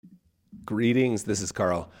Greetings, this is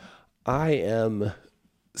Carl. I am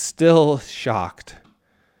still shocked.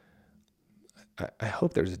 I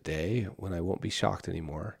hope there's a day when I won't be shocked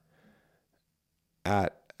anymore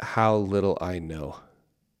at how little I know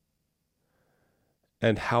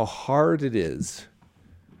and how hard it is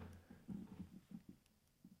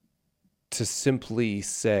to simply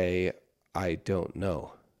say, I don't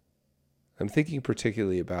know. I'm thinking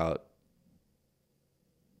particularly about,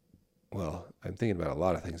 I'm thinking about a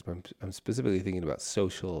lot of things, but I'm specifically thinking about some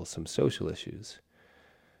social issues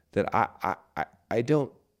that I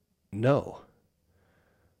don't know.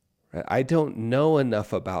 Right? I don't know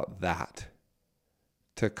enough about that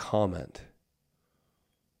to comment.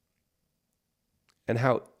 And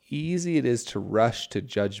how easy it is to rush to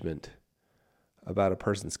judgment about a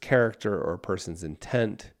person's character or a person's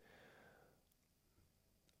intent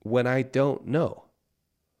when I don't know.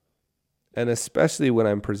 And especially when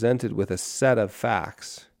I'm presented with a set of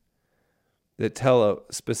facts that tell a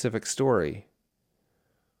specific story.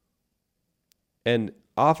 And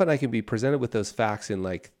often I can be presented with those facts in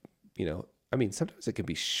sometimes it can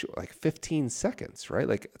be short, like 15 seconds, right?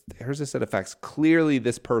 Like, here's a set of facts. Clearly,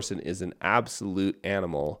 this person is an absolute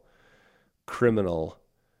animal, criminal,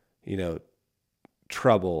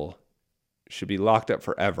 trouble, should be locked up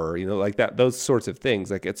forever, like that, those sorts of things.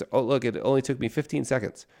 Like, it only took me 15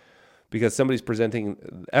 seconds because somebody's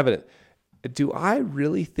presenting evidence. Do I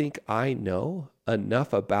really think I know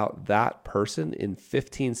enough about that person in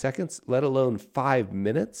 15 seconds, let alone 5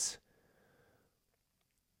 minutes?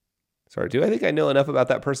 Do I think I know enough about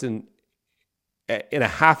that person in a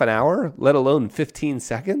half an hour, let alone 15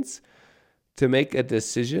 seconds, to make a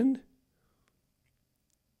decision?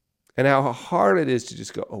 And how hard it is to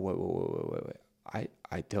just go, oh, wait.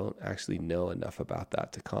 I don't actually know enough about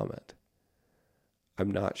that to comment.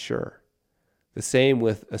 I'm not sure. The same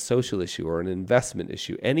with a social issue or an investment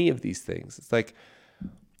issue, any of these things. It's like,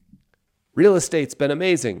 real estate's been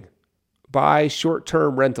amazing. Buy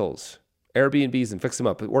short-term rentals, Airbnbs, and fix them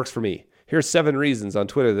up. It works for me. Here's 7 reasons on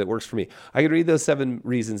Twitter that works for me. I can read those 7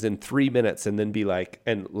 reasons in 3 minutes and then be like,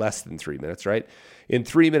 and less than 3 minutes, right? In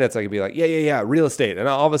 3 minutes, I can be like, yeah, real estate. And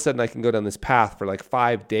all of a sudden I can go down this path for like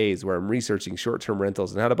 5 days where I'm researching short-term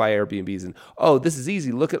rentals and how to buy Airbnbs. And, oh, this is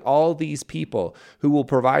easy. Look at all these people who will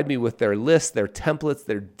provide me with their lists, their templates,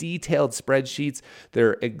 their detailed spreadsheets,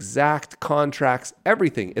 their exact contracts,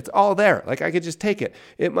 everything. It's all there. Like, I could just take it.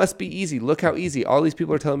 It must be easy. Look how easy. All these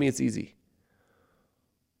people are telling me it's easy.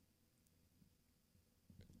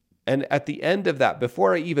 And at the end of that,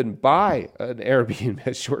 before I even buy an Airbnb,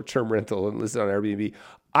 a short-term rental and list it on Airbnb,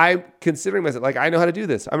 I'm considering myself, like, I know how to do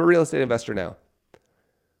this. I'm a real estate investor now.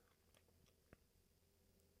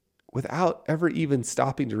 Without ever even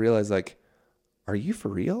stopping to realize, like, are you for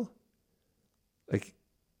real? Like,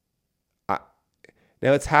 now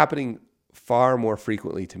it's happening far more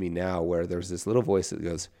frequently to me now where there's this little voice that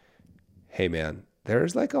goes, hey man,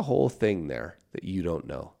 there's like a whole thing there that you don't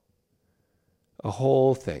know. A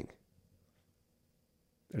whole thing.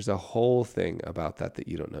 There's a whole thing about that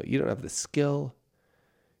you don't know. You don't have the skill.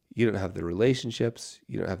 You don't have the relationships.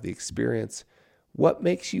 You don't have the experience. What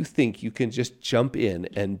makes you think you can just jump in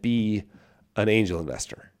and be an angel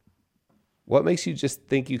investor? What makes you just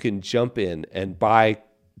think you can jump in and buy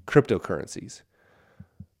cryptocurrencies?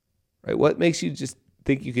 Right? What makes you just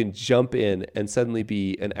think you can jump in and suddenly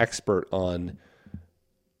be an expert on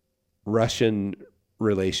Russian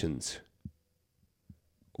relations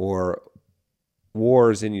or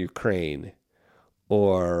wars in Ukraine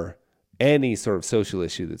or any sort of social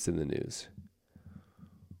issue that's in the news?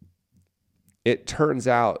 It turns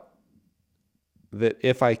out that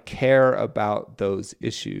if I care about those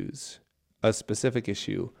issues, a specific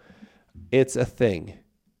issue, it's a thing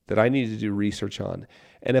that I need to do research on.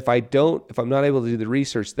 And if I'm not able to do the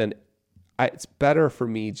research, then it's better for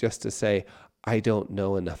me just to say, I don't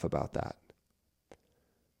know enough about that.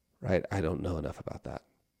 Right? I don't know enough about that.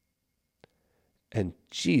 And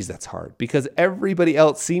geez, that's hard because everybody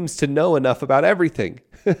else seems to know enough about everything,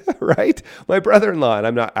 right? My brother-in-law, and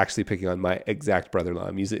I'm not actually picking on my exact brother-in-law.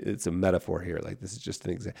 I'm using, it's a metaphor here. Like, this is just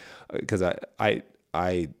an example because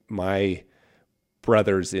my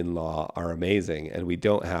brothers-in-law are amazing and we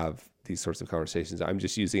don't have these sorts of conversations. I'm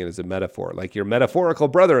just using it as a metaphor. Like, your metaphorical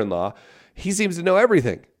brother-in-law, he seems to know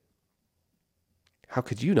everything. How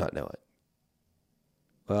could you not know it?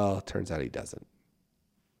 Well, it turns out he doesn't.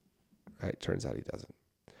 Right? Turns out he doesn't.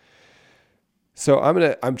 So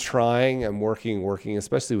I'm working,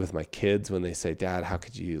 especially with my kids when they say, Dad, how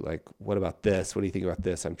could you, like, what about this? What do you think about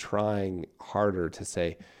this? I'm trying harder to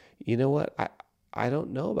say, you know what? I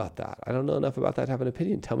don't know about that. I don't know enough about that to have an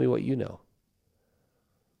opinion. Tell me what you know.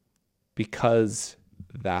 Because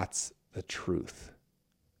that's the truth.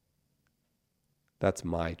 That's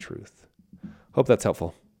my truth. Hope that's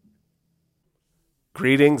helpful.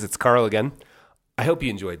 Greetings, it's Carl again. I hope you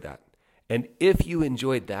enjoyed that. And if you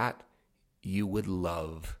enjoyed that, you would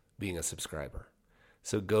love being a subscriber.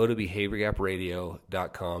 So go to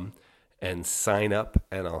behaviorgapradio.com and sign up,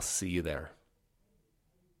 and I'll see you there.